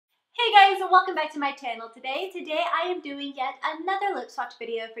Hey guys, and welcome back to my channel today. Today I am doing yet another lip swatch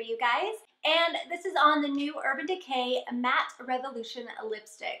video for you guys, and this is on the new Urban Decay Matte Revolution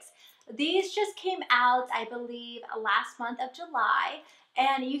lipsticks. These just came out, I believe, last month of July,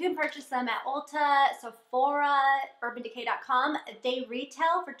 and you can purchase them at ULTA, SEPHORA, UrbanDecay.com. They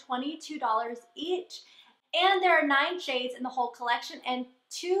retail for $22 each, and there are 9 shades in the whole collection, and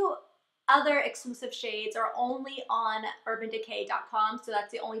 2 other exclusive shades are only on UrbanDecay.com, so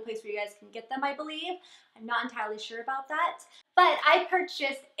that's the only place where you guys can get them, I believe. I'm not entirely sure about that. But I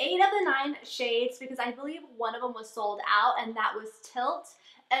purchased 8 of the 9 shades because I believe one of them was sold out, and that was Tilt.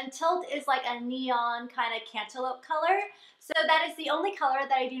 And Tilt is like a neon kind of cantaloupe color. So that is the only color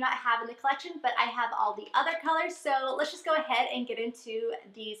that I do not have in the collection, but I have all the other colors. So let's just go ahead and get into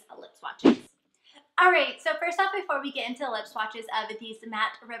these lip swatches. Alright, so first off, before we get into the lip swatches of these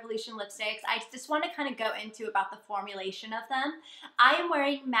Matte Revolution lipsticks, I just want to kind of go into about the formulation of them. I am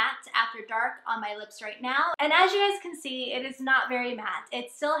wearing Matte After Dark on my lips right now, and as you guys can see, it is not very matte.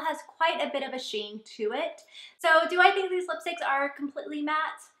 It still has quite a bit of a sheen to it. So do I think these lipsticks are completely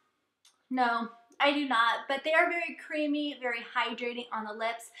matte? No, I do not, but they are very creamy, very hydrating on the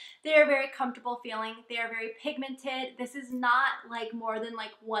lips. They are very comfortable feeling. They are very pigmented. This is not like more than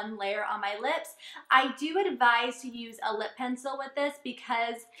like one layer on my lips. I do advise to use a lip pencil with this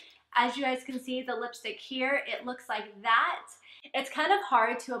because as you guys can see, the lipstick here, it looks like that. It's kind of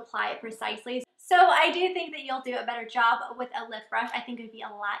hard to apply it precisely. So I do think that you'll do a better job with a lip brush. I think it would be a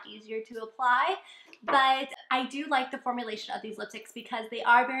lot easier to apply, but I do like the formulation of these lipsticks because they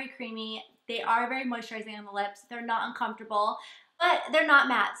are very creamy. They are very moisturizing on the lips. They're not uncomfortable, but they're not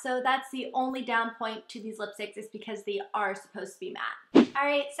matte. So that's the only down point to these lipsticks is because they are supposed to be matte. All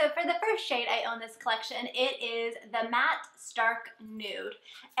right, so for the first shade I own this collection, it is the Matte Stark Nude.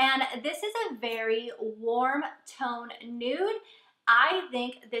 And this is a very warm tone nude. I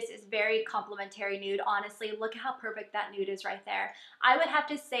think this is very complimentary nude, honestly. Look at how perfect that nude is right there. I would have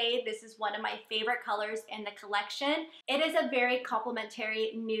to say this is one of my favorite colors in the collection. It is a very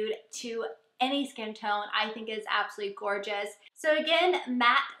complimentary nude to any skin tone. I think is absolutely gorgeous. So again,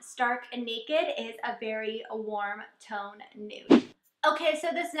 Matte Stark Naked is a very warm tone nude. Okay, so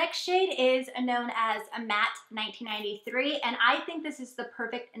this next shade is known as a Matte 1993, and I think this is the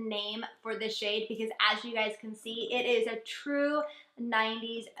perfect name for this shade because as you guys can see, it is a true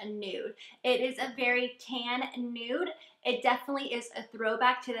 90s nude. It is a very tan nude. It definitely is a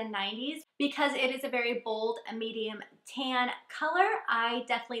throwback to the 90s because it is a very bold, medium tan color. I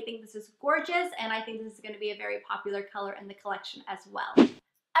definitely think this is gorgeous, and I think this is going to be a very popular color in the collection as well.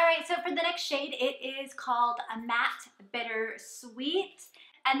 Alright, so for the next shade, it is called a Matte Bittersweet.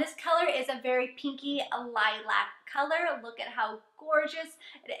 And this color is a very pinky lilac color. Look at how gorgeous.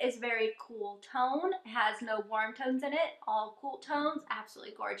 It is very cool tone. It has no warm tones in it, all cool tones.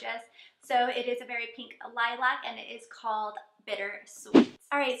 Absolutely gorgeous. So it is a very pink lilac and it is called Bittersweet.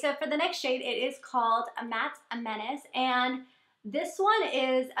 Alright, so for the next shade, it is called a Matte Menace. And this one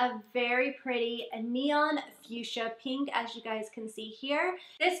is a very pretty neon fuchsia pink, as you guys can see here.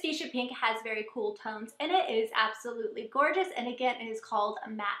 This fuchsia pink has very cool tones in it. It is absolutely gorgeous, and again, it is called a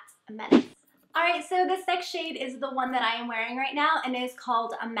Matte Menace. Alright, so this next shade is the one that I am wearing right now, and it is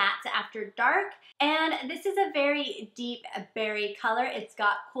called a Matte After Dark. And this is a very deep berry color. It's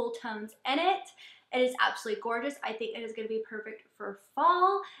got cool tones in it. It is absolutely gorgeous. I think it is going to be perfect for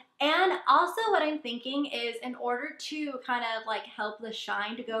fall. And also what I'm thinking is in order to kind of like help the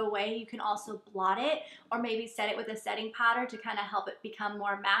shine to go away, you can also blot it or maybe set it with a setting powder to kind of help it become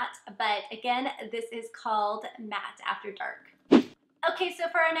more matte. But again, this is called Matte After Dark. Okay, so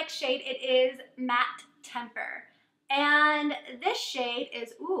for our next shade, it is Matte Temper. And this shade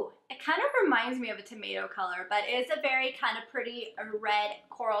is, ooh, it kind of reminds me of a tomato color, but it is a very kind of pretty red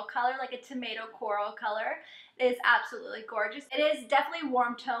coral color, like a tomato coral color. It is absolutely gorgeous. It is definitely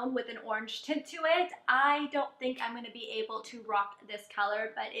warm tone with an orange tint to it. I don't think I'm going to be able to rock this color,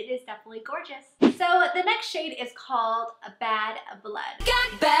 but it is definitely gorgeous. So the next shade is called Bad Blood.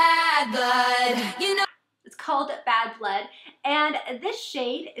 Got bad blood, you know. It's called Bad Blood, and this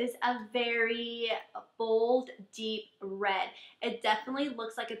shade is a very bold, deep red. It definitely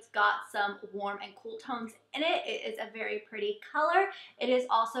looks like it's got some warm and cool tones in it. It is a very pretty color. It is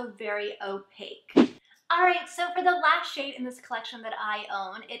also very opaque. Alright, so for the last shade in this collection that I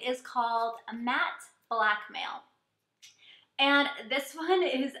own, it is called Matte Blackmail. And this one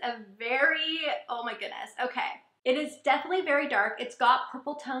is a very, oh my goodness, okay. It is definitely very dark. It's got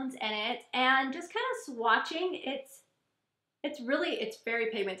purple tones in it, and just kind of swatching, it's very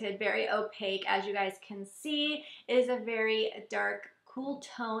pigmented, very opaque, as you guys can see. It is a very dark, cool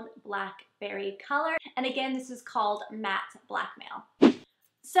tone blackberry color, and again, this is called Matte Blackmail.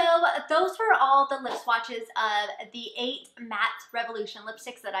 So those were all the lip swatches of the 8 Matte Revolution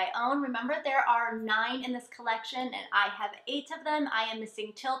lipsticks that I own. Remember, there are 9 in this collection and I have 8 of them. I am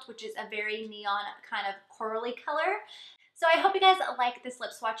missing Tilt, which is a very neon kind of corally color. So I hope you guys like this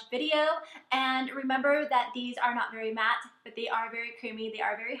lip swatch video, and remember that these are not very matte, but they are very creamy, they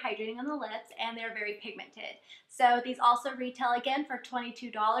are very hydrating on the lips, and they're very pigmented. So these also retail again for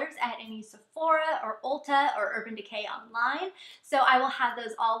 $22 at any Sephora or Ulta or Urban Decay online. So I will have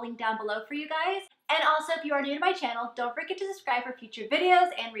those all linked down below for you guys. And also, if you are new to my channel, don't forget to subscribe for future videos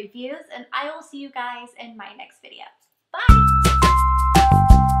and reviews, and I will see you guys in my next video. Bye!